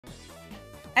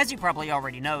As you probably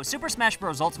already know, Super Smash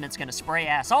Bros. Ultimate's gonna spray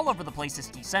ass all over the place this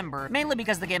December, mainly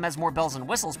because the game has more bells and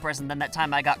whistles present than that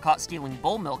time I got caught stealing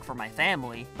bull milk for my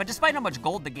family. But despite how much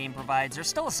gold the game provides, there's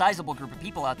still a sizable group of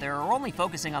people out there who are only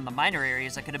focusing on the minor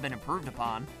areas that could have been improved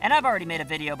upon. And I've already made a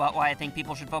video about why I think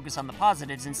people should focus on the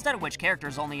positives, instead of which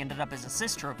characters only ended up as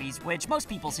assist trophies, which most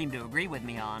people seem to agree with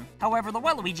me on. However, the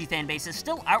Waluigi fanbase is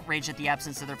still outraged at the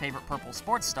absence of their favorite purple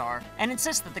sports star, and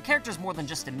insists that the character's more than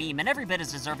just a meme and every bit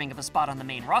as deserving of a spot on the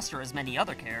main roster as many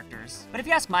other characters. But if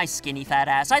you ask my skinny fat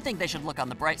ass, I think they should look on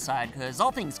the bright side, cause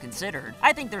all things considered,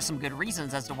 I think there's some good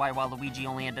reasons as to why Waluigi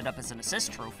only ended up as an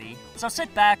assist trophy. So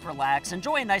sit back, relax,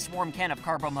 enjoy a nice warm can of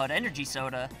Carbo Mud energy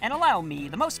soda, and allow me,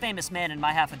 the most famous man in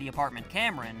my half of the apartment,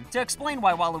 Cameron, to explain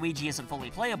why Waluigi isn't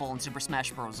fully playable in Super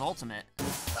Smash Bros. Ultimate.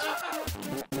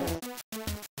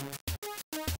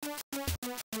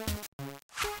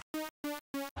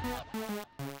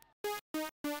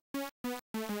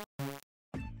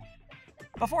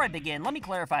 Before I begin, let me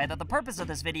clarify that the purpose of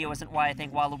this video isn't why I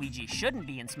think Waluigi shouldn't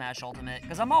be in Smash Ultimate,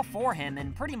 because I'm all for him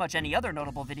and pretty much any other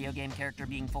notable video game character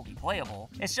being fully playable.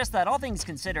 It's just that, all things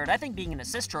considered, I think being an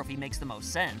assist trophy makes the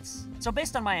most sense. So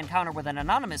based on my encounter with an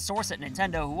anonymous source at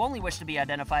Nintendo who only wished to be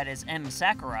identified as M.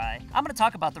 Sakurai, I'm gonna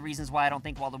talk about the reasons why I don't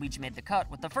think Waluigi made the cut,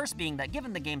 with the first being that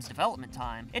given the game's development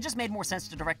time, it just made more sense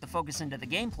to direct the focus into the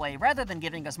gameplay rather than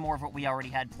giving us more of what we already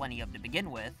had plenty of to begin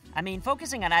with. I mean,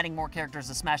 focusing on adding more characters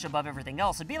to Smash above everything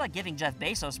else would be like giving Jeff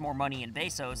Bezos more money in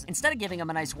Bezos, instead of giving him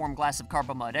a nice warm glass of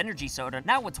Carbo Mud energy soda,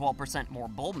 now with 12% more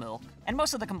bull milk. And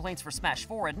most of the complaints for Smash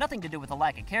 4 had nothing to do with the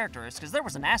lack of characters, because there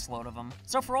was an assload of them.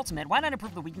 So for Ultimate, why not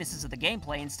improve the weaknesses of the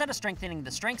gameplay instead of strengthening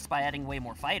the strengths by adding way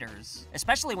more fighters?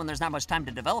 Especially when there's not much time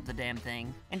to develop the damn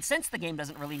thing. And since the game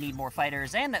doesn't really need more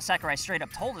fighters, and that Sakurai straight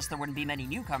up told us there wouldn't be many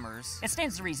newcomers, it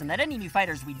stands to reason that any new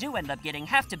fighters we do end up getting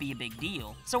have to be a big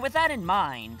deal. So with that in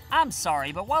mind, I'm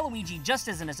sorry, but Waluigi just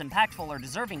isn't as impactful or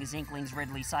deserving as Inklings,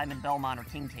 Ridley, Simon Belmont, or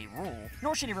King K. Rool.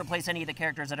 Nor should he replace any of the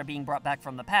characters that are being brought back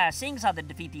from the past, seeing as how they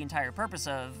defeat the entire purpose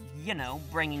of, you know,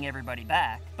 bringing everybody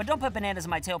back. But don't put bananas in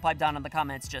my tailpipe down in the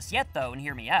comments just yet though, and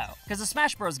hear me out. Because the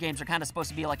Smash Bros. Games are kinda supposed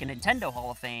to be like a Nintendo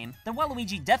Hall of Fame, then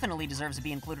Waluigi definitely deserves to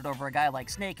be included over a guy like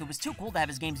Snake, who was too cool to have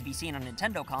his games be seen on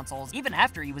Nintendo consoles, even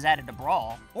after he was added to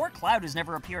Brawl. Or Cloud, who's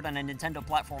never appeared on a Nintendo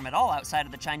platform at all outside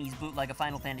of the Chinese bootleg of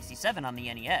Final Fantasy VII on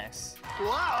the NES. Wow,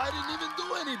 I didn't even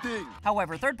do anything!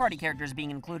 However, third-party characters being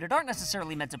included aren't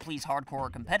necessarily meant to please hardcore or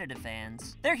competitive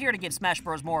fans. They're here to give Smash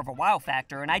Bros. More of a wow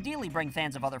factor and ideally bring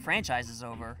fans of other franchises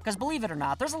over. Because believe it or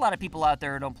not, there's a lot of people out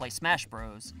there who don't play Smash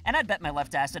Bros. And I'd bet my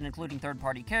left ass that including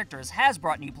third-party characters has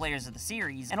brought new players to the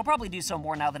series, and will probably do so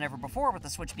more now than ever before with the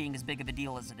Switch being as big of a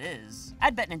deal as it is.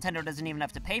 I'd bet Nintendo doesn't even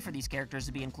have to pay for these characters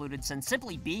to be included, since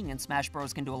simply being in Smash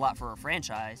Bros. Can do a lot for a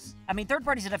franchise. I mean, third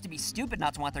parties would have to be stupid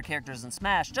not to want their characters in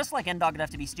Smash, just like N-Dog would have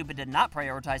to be stupid to not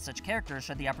prioritize such characters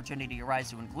should the opportunity arise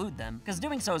to include them, because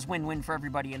doing so is win-win for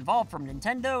everybody involved, from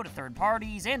Nintendo to third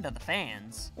parties and to the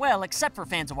fans. Well, except for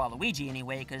fans of Waluigi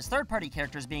anyway, because third-party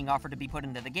characters being offered to be put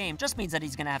into the game just means that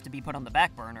he's gonna have to be put on the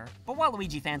back burner. But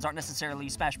Waluigi fans aren't necessarily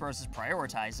Smash Bros. Is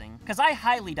prioritizing, because I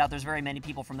highly doubt there's very many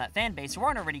people from that fan base who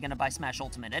aren't already gonna buy Smash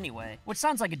Ultimate anyway, which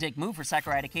sounds like a dick move for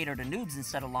Sakurai to cater to noobs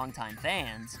instead of longtime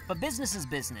fans. But business is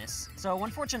business. So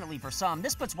unfortunately for some,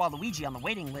 this puts Waluigi on the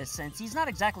waiting list, since he's not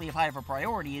exactly as high of a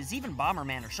priority as even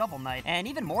Bomberman or Shovel Knight, and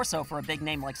even more so for a big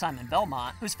name like Simon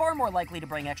Belmont, who's far more likely to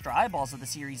bring extra eyeballs to the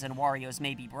series than Wario's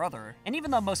maybe brother. And even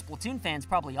though most Splatoon fans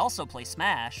probably also play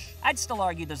Smash, I'd still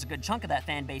argue there's a good chunk of that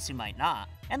fan base who might not.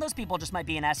 And those people just might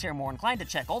be an ass hair more inclined to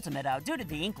check Ultimate out due to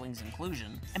the Inklings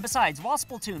inclusion. And besides, while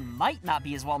Splatoon might not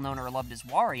be as well known or loved as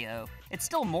Wario, it's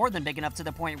still more than big enough to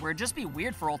the point where it'd just be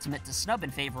weird for Ultimate to snub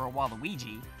in favor of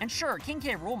Waluigi. And sure, King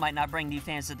K. Rool might not bring new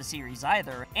fans to the series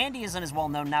either, and he isn't as well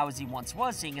known now as he once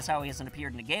was, seeing as how he hasn't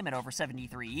appeared in a game in over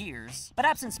 73 years. But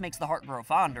absence makes the heart grow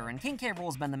fonder, and King K.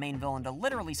 Rool's been the main villain to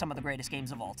literally some of the greatest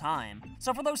games of all time.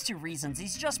 So for those two reasons,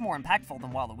 he's just more impactful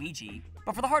than Waluigi.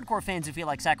 But for the hardcore fans who feel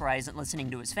like Sakurai isn't listening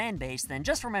to his fan base, then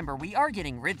just remember we are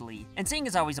getting Ridley, and seeing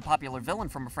as how he's a popular villain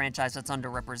from a franchise that's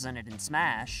underrepresented in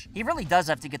Smash, he really does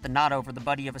have to get the nod over the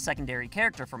buddy of a secondary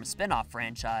character from a spin-off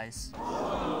franchise.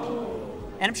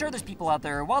 And I'm sure there's people out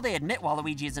there, while they admit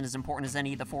Waluigi isn't as important as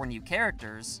any of the 4 new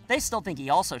characters, they still think he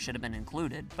also should have been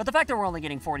included. But the fact that we're only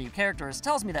getting 4 new characters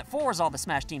tells me that 4 is all the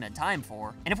Smash team had time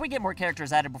for. And if we get more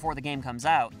characters added before the game comes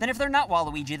out, then if they're not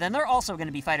Waluigi, then they're also going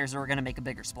to be fighters who are going to make a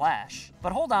bigger splash.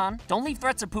 But hold on, don't leave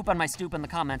threats of poop on my stoop in the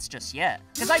comments just yet.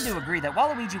 Because I do agree that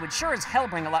Waluigi would sure as hell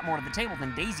bring a lot more to the table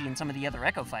than Daisy and some of the other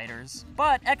Echo Fighters.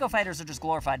 But Echo Fighters are just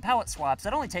glorified palette swaps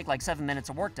that only take like 7 minutes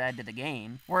of work to add to the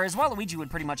game, whereas Waluigi would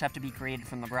pretty much have to be created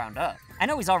from the ground up. I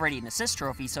know he's already an assist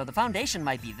trophy, so the foundation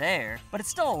might be there, but it's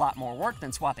still a lot more work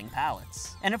than swapping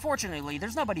palettes. And unfortunately,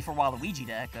 there's nobody for Waluigi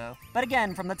to echo. But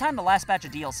again, from the time the last batch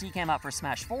of DLC came out for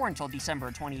Smash 4 until December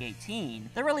of 2018,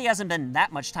 there really hasn't been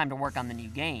that much time to work on the new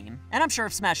game. And I'm sure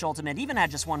if Smash Ultimate even had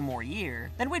just one more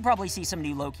year, then we'd probably see some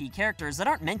new low-key characters that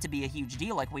aren't meant to be a huge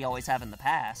deal like we always have in the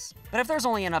past. But if there's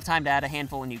only enough time to add a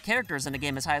handful of new characters in a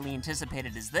game as highly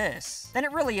anticipated as this, then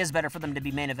it really is better for them to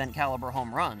be main event caliber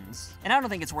home runs. And I don't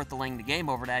think it's worth delaying the game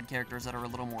over to add characters that are a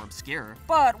little more obscure.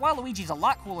 But Waluigi's a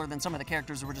lot cooler than some of the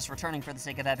characters who were just returning for the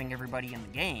sake of having everybody in the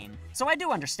game, so I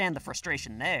do understand the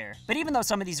frustration there. But even though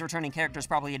some of these returning characters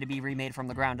probably had to be remade from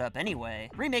the ground up anyway,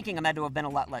 remaking them had to have been a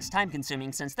lot less time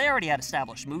consuming since they already had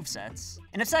established movesets.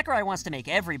 And if Sakurai wants to make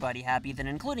everybody happy, then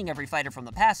including every fighter from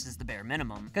the past is the bare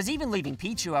minimum, because even leaving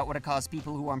Pichu out would have caused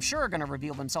people who I'm sure are going to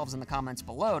reveal themselves in the comments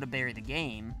below to bury the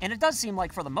game. And it does seem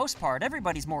like for the most part,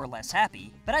 everybody's more or less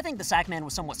happy. But I think the Sackman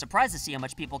was somewhat surprised to see how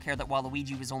much people care that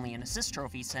Waluigi was only an assist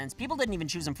trophy, since people didn't even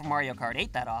choose him for Mario Kart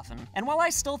 8 that often. And while I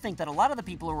still think that a lot of the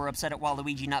people who were upset at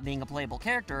Waluigi not being a playable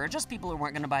character are just people who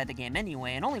weren't going to buy the game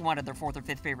anyway and only wanted their 4th or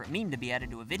 5th favorite meme to be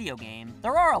added to a video game,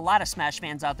 there are a lot of Smash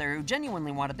fans out there who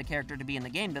genuinely wanted the character to be in the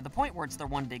game to the point where it's their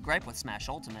one big gripe with Smash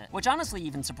Ultimate, which honestly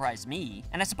even surprised me.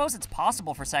 And I suppose it's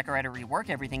possible for Sakurai to rework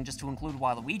everything just to include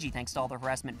Waluigi thanks to all the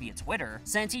harassment via Twitter,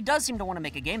 since he does seem to want to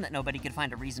make a game that nobody could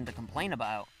find a reason to complain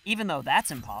about, even though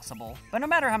that's impossible. But no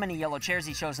matter how many yellow chairs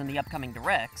he shows in the upcoming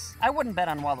directs, I wouldn't bet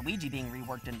on Waluigi being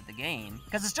reworked into the game,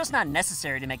 because it's just not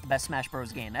necessary to make the best Smash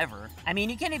Bros. Game ever. I mean,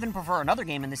 you can't even prefer another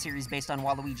game in the series based on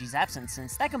Waluigi's absence,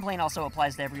 since that complaint also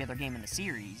applies to every other game in the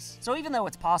series. So even though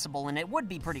it's possible, and it would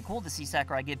be pretty cool to see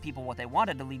Sakurai give people what they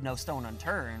wanted to leave no stone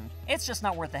unturned, it's just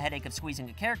not worth the headache of squeezing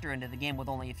a character into the game with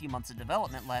only a few months of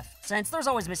development left, since there's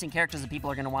always missing characters that people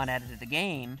are going to want added to the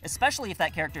game, especially if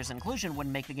that character's inclusion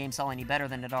wouldn't make the game sell any better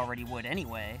than it already would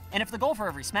anyway. And if the goal for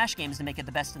every Smash game is to make it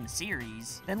the best in the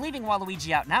series, then leaving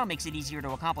Waluigi out now makes it easier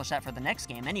to accomplish that for the next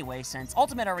game anyway, since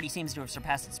Ultimate already seems to have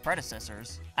surpassed its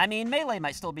predecessors. I mean, Melee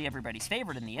might still be everybody's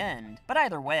favorite in the end, but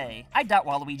either way, I doubt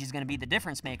Waluigi's going to be the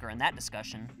difference maker in that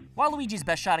discussion. Waluigi's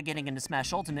best shot at getting into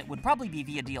Smash Ultimate would probably be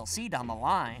via DLC down the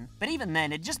line, but even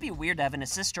then, it'd just be weird to have an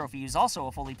assist trophy who's also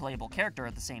a fully playable character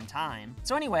at the same time.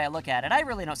 So anyway I look at it, I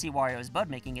really don't see Wario's Bud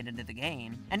making it into the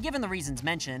game. And given the reasons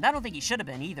mentioned, I don't think he should have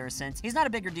been either, since he's not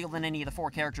a bigger deal than any of the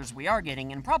 4 characters we are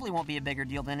getting, and probably won't be a bigger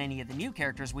deal than any of the new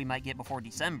characters we might get before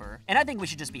December. And I think we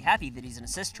should just be happy that he's an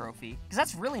assist trophy, because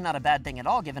that's really not a bad thing at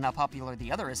all given how popular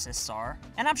the other assists are.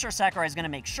 And I'm sure Sakurai's gonna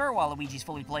make sure Waluigi's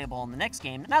fully playable in the next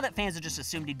game, now that fans had just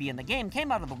assumed he'd be in the game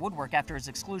came out of the woodwork after his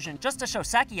exclusion, just to show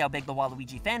Saki how big the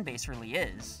Waluigi fanbase really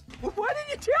is. Why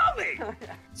didn't you tell me?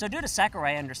 So due to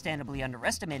Sakurai understandably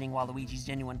underestimating Waluigi's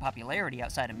genuine popularity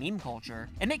outside of meme culture,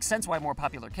 it makes sense why more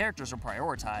popular characters are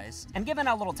prioritized. And given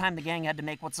how little time the gang had to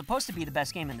make what's supposed to be the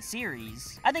best game in the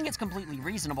series, I think it's completely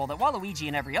reasonable that Waluigi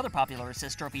and every other popular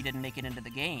assist trophy didn't make it into the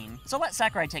game. So let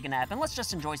Sakurai take a nap and let's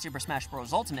just enjoy Super Smash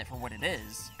Bros. Ultimate for what it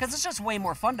is. Because it's just way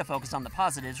more fun to focus on the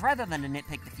positives rather than to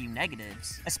nitpick the few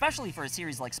negatives. Especially for a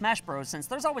series like Smash Bros, since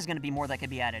there's always going to be more that could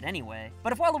be added anyway.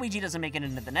 But if Waluigi doesn't make it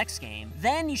into the next game,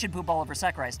 then you should poop all over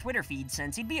Sakurai's Twitter feed,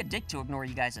 since he'd be a dick to ignore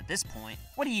you guys at this point.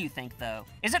 What do you think though?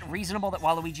 Is it reasonable that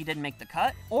Waluigi didn't make the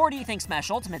cut? Or do you think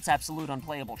Smash Ultimate's absolute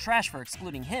unplayable trash for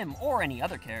excluding him or any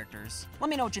other characters? Let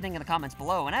me know what you think in the comments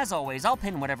below, and as always, I'll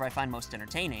pin whatever I find most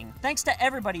entertaining. Thanks to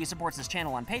everybody who supports this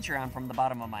channel on Patreon from the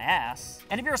bottom of my ass.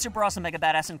 And if you're a super awesome, mega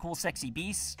badass, and cool sexy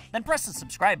beast, then press the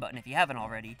subscribe button if you haven't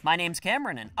already. My name's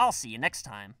Cameron, and I'll see you next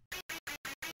time.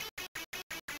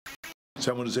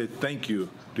 So I want to say thank you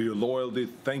to your loyalty.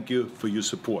 Thank you for your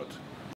support.